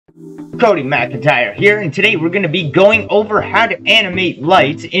Cody McIntyre here, and today we're going to be going over how to animate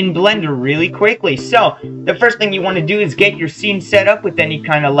lights in Blender really quickly. So, the first thing you want to do is get your scene set up with any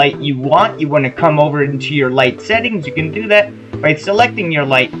kind of light you want. You want to come over into your light settings. You can do that by selecting your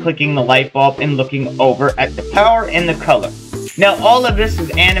light, clicking the light bulb, and looking over at the power and the color. Now, all of this is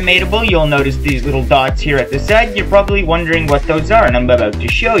animatable. You'll notice these little dots here at the side. You're probably wondering what those are, and I'm about to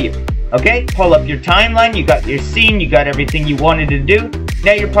show you. Okay, pull up your timeline. You got your scene. You got everything you wanted to do.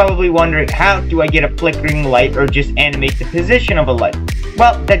 Now you're probably wondering, how do I get a flickering light or just animate the position of a light?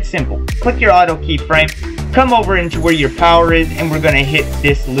 Well, that's simple. Click your auto keyframe, come over into where your power is, and we're going to hit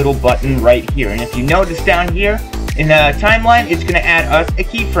this little button right here. And if you notice down here in the timeline, it's going to add us a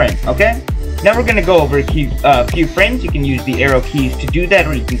keyframe, okay? Now we're going to go over a few frames. You can use the arrow keys to do that,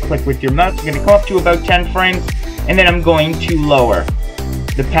 or you can click with your mouse. You're going to come up to about 10 frames, and then I'm going to lower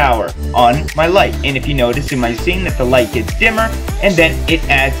the power on my light. And if you notice in my scene that the light gets dimmer, and then it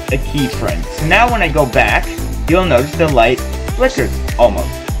adds a keyframe. So now when I go back, you'll notice the light flickers almost.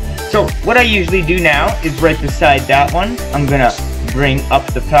 So what I usually do now is right beside that one, I'm gonna bring up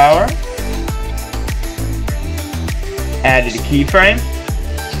the power, added a keyframe,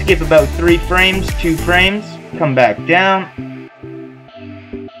 skip about 3 frames, 2 frames, come back down,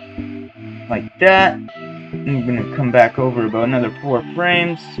 like that. I'm going to come back over about another 4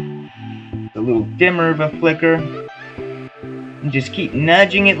 frames, a little dimmer of a flicker, and just keep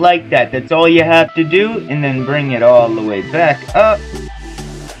nudging it like that. That's all you have to do, and then bring it all the way back up.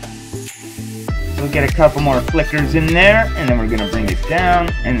 We'll get a couple more flickers in there, and then we're going to bring it down,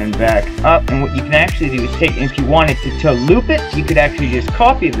 and then back up. And what you can actually do is take, if you wanted to loop it, you could actually just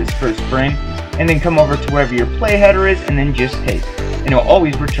copy this first frame, and then come over to wherever your play header is, and then just paste. And it'll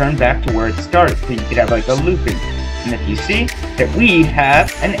always return back to where it started, so you could have like a looping. And if you see that we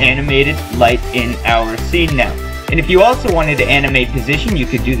have an animated light in our scene now. And if you also wanted to animate position, you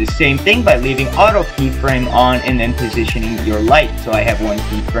could do the same thing by leaving auto keyframe on and then positioning your light. So I have one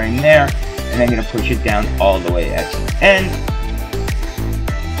keyframe there, and I'm going to push it down all the way at the end.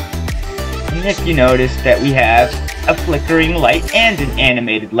 And if you notice that we have a flickering light and an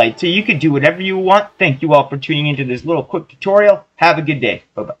animated light, so you could do whatever you want. Thank you all for tuning into this little quick tutorial. Have a good day.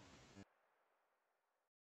 Bye-bye.